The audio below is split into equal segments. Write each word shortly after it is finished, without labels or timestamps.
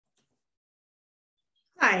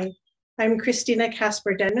Hi, I'm Kristina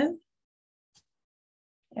Casper-Denman,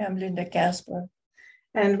 I'm Linda Casper.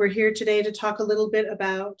 and we're here today to talk a little bit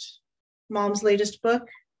about Mom's latest book.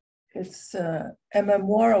 It's a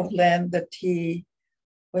memoir of Len that he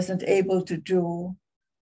wasn't able to do,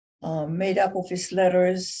 made up of his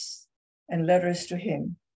letters and letters to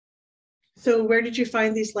him. So where did you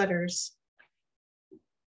find these letters?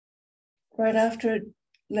 Right after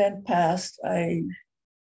Len passed, I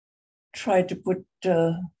tried to put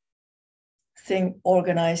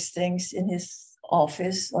organize things in his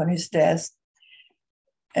office, on his desk.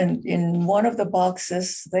 And in one of the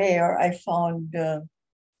boxes there, I found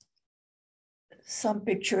some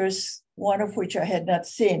pictures, one of which I had not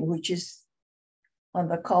seen, which is on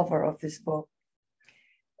the cover of this book,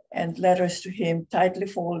 and letters to him, tightly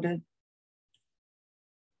folded.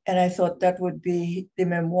 And I thought that would be the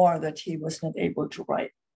memoir that he was not able to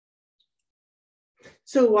write.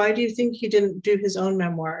 So why do you think he didn't do his own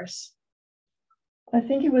memoirs? I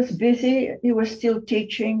think he was busy. He was still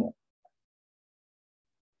teaching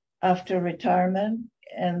after retirement,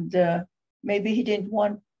 and maybe he didn't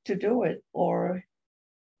want to do it, or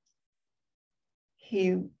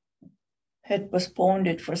he had postponed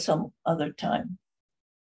it for some other time.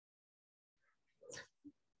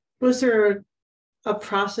 Was there a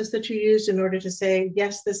process that you used in order to say,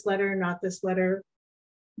 yes, this letter, not this letter?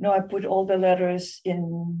 No, I put all the letters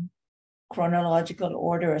in chronological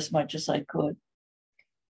order as much as I could.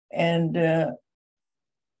 And the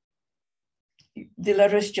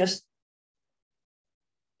letters just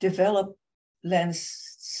developed Len's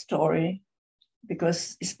story,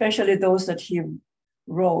 because especially those that he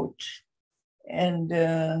wrote,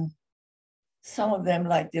 and some of them,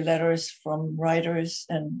 like the letters from writers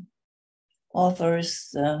and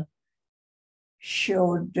authors,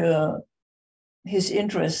 showed his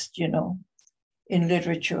interest, in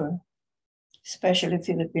literature, especially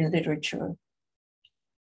Philippine literature.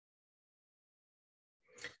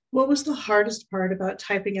 What was the hardest part about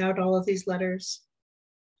typing out all of these letters?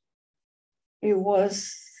 It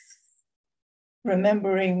was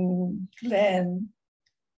remembering Len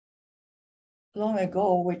long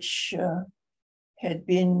ago, which had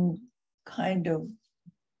been kind of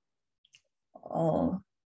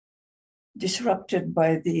disrupted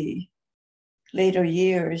by the later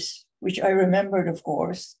years, which I remembered, of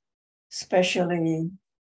course, especially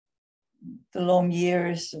the long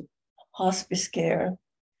years of hospice care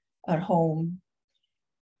at home.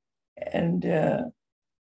 And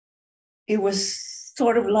it was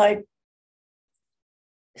sort of like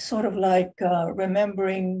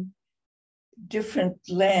remembering different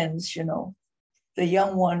Lens, the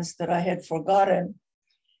young ones that I had forgotten,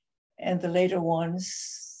 and the later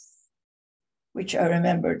ones, which I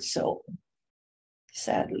remembered so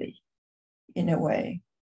sadly, in a way.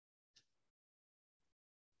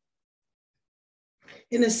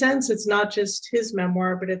 In a sense, it's not just his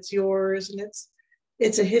memoir, but it's yours, and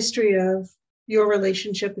it's a history of your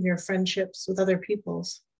relationship and your friendships with other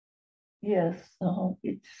people's. Yes,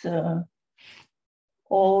 it's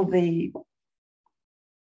all the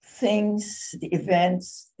things, the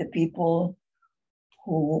events, the people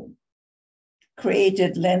who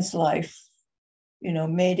created Len's life,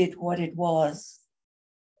 made it what it was.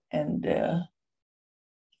 And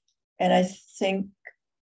I think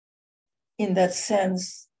in that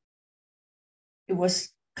sense, it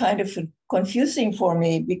was kind of confusing for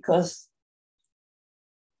me, because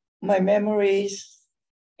my memories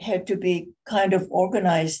had to be kind of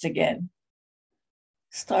organized again,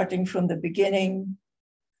 starting from the beginning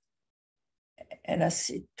and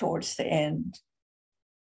towards the end.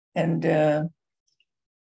 And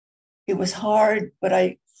it was hard, but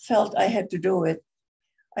I felt I had to do it.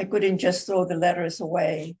 I couldn't just throw the letters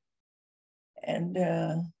away. And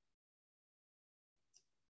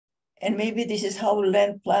maybe this is how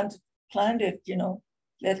Len planned it,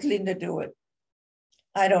 let Linda do it.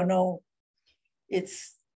 I don't know.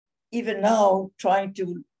 It's even now trying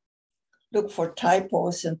to look for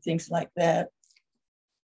typos and things like that.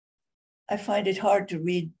 I find it hard to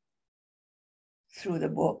read through the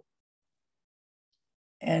book.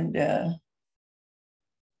 And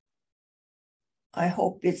I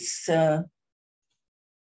hope it's as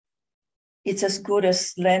good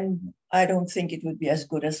as Len. I don't think it would be as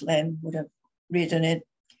good as Len would have written it,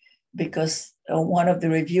 because one of the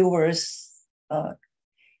reviewers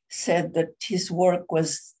said that his work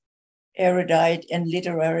was erudite and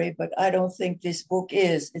literary, but I don't think this book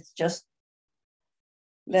is. It's just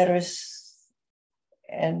letters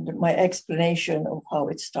and my explanation of how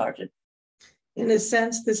it started. In a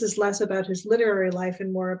sense, this is less about his literary life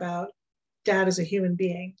and more about Dad as a human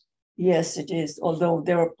being. Yes, it is. Although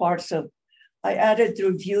there are parts of I added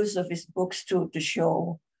the reviews of his books too to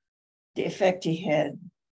show the effect he had.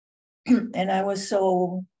 And I was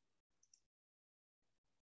so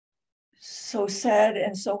sad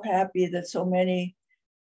and so happy that so many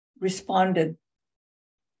responded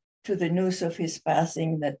to the news of his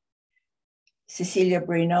passing that Cecilia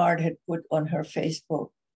Brainard had put on her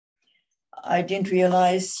Facebook. I didn't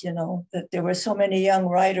realize, that there were so many young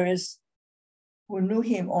writers who knew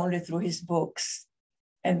him only through his books.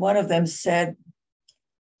 And one of them said,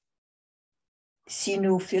 she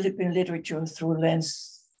knew Philippine literature through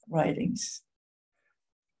Len's writings.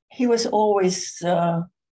 He was always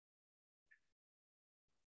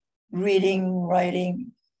reading,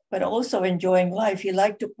 writing, but also enjoying life. He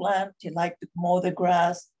liked to plant, he liked to mow the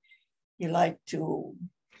grass, he liked to...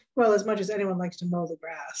 Well, as much as anyone likes to mow the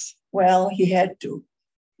grass. Well, he had to.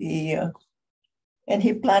 And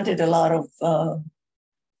he planted a lot of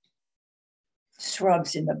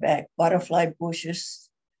shrubs in the back, butterfly bushes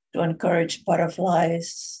to encourage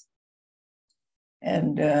butterflies,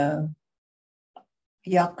 and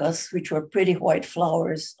yuccas, which were pretty white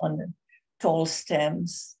flowers on the tall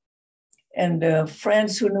stems. And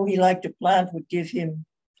friends who knew he liked to plant would give him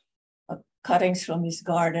cuttings from his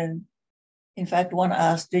garden. In fact, one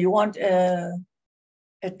asked, "Do you want a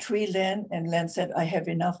tree, Len?" And Len said, "I have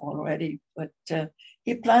enough already." But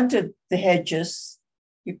he planted the hedges,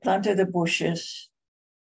 he planted the bushes,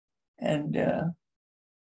 and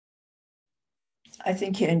I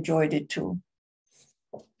think he enjoyed it too.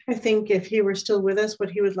 I think if he were still with us,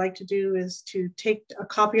 what he would like to do is to take a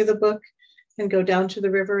copy of the book and go down to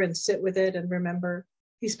the river and sit with it and remember.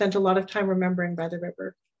 He spent a lot of time remembering by the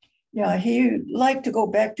river. Yeah, he liked to go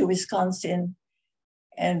back to Wisconsin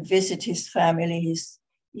and visit his family.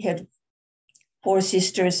 He had 4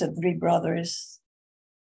 sisters and 3 brothers,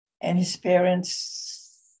 and his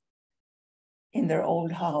parents in their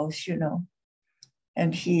old house,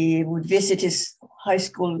 And he would visit his high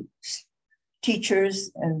school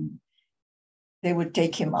teachers, and they would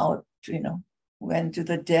take him out, went to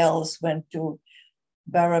the Dells, went to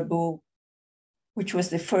Baraboo, which was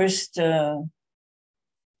the first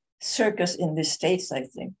circus in the States, I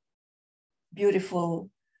think. Beautiful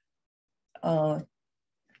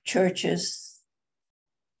churches.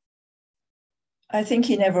 I think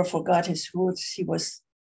he never forgot his roots. He was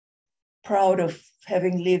proud of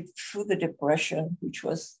having lived through the Depression, which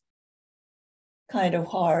was kind of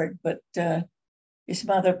hard, but his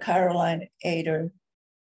mother, Caroline Ader,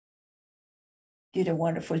 did a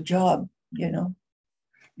wonderful job,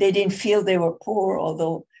 They didn't feel they were poor,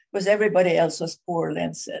 although because everybody else was poor,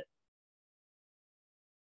 Len said.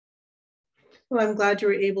 Well, I'm glad you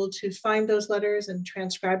were able to find those letters and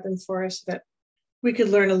transcribe them for us so that we could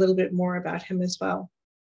learn a little bit more about him as well.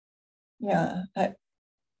 Yeah,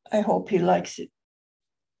 I hope he likes it.